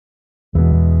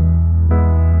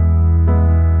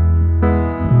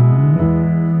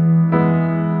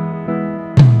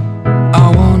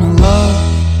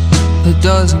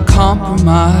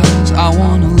compromise. I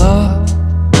want a love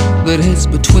that hits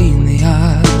between the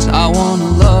eyes. I want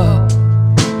a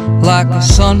love like a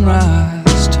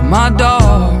sunrise to my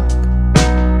dark.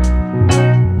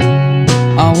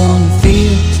 I wanna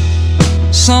feel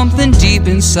something deep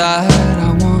inside.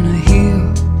 I wanna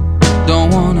heal,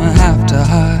 don't wanna have to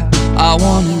hide. I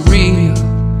want it real,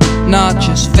 not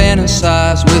just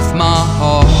fantasize with my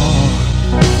heart.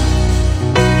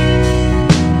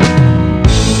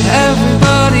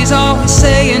 Everybody's always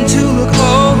saying to look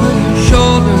over your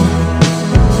shoulder.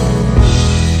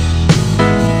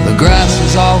 The grass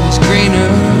is always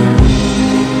greener,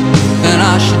 and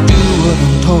I should do what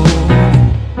I'm told.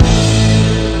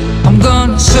 I'm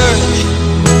gonna search,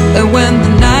 and when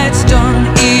the night's done,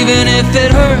 even if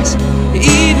it hurts,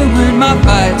 even when my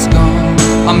fight's gone,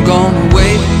 I'm gonna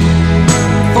wait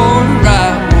for the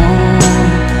right one.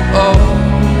 Oh,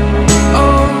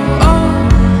 oh, oh,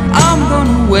 I'm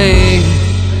gonna wait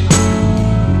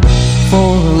for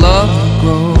a love that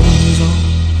grows old.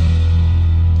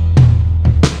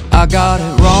 I got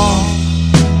it wrong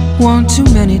one too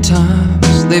many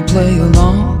times. They play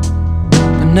along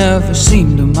but never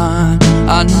seem to mind.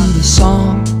 I knew the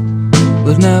song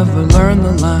but never learned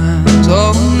the lines.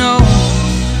 Oh no.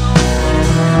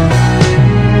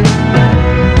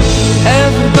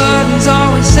 Everybody's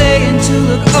always saying to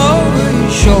look over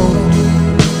your shoulder.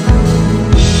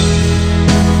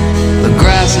 The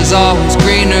grass is always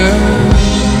greener,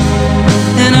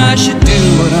 and I should do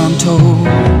what I'm told.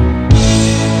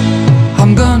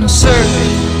 I'm gonna search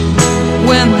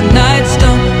when the night's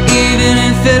done, even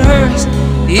if it hurts,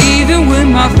 even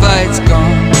when my fight's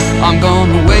gone. I'm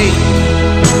gonna wait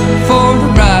for the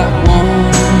right one.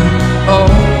 Oh,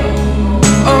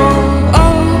 oh,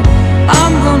 oh,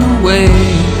 I'm gonna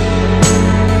wait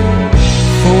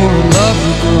for a love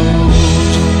that grows.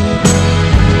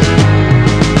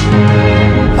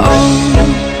 Oh,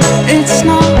 it's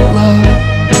not love,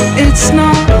 it's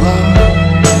not love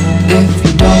if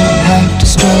you don't have to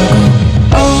struggle.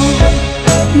 Oh,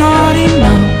 not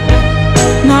enough,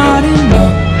 not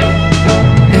enough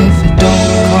if it don't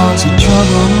cause you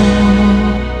trouble.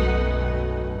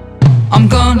 I'm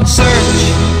gonna search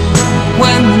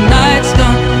when the night's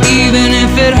done, even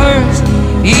if it hurts,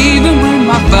 even when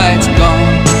my fight's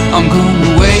gone. I'm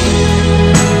gonna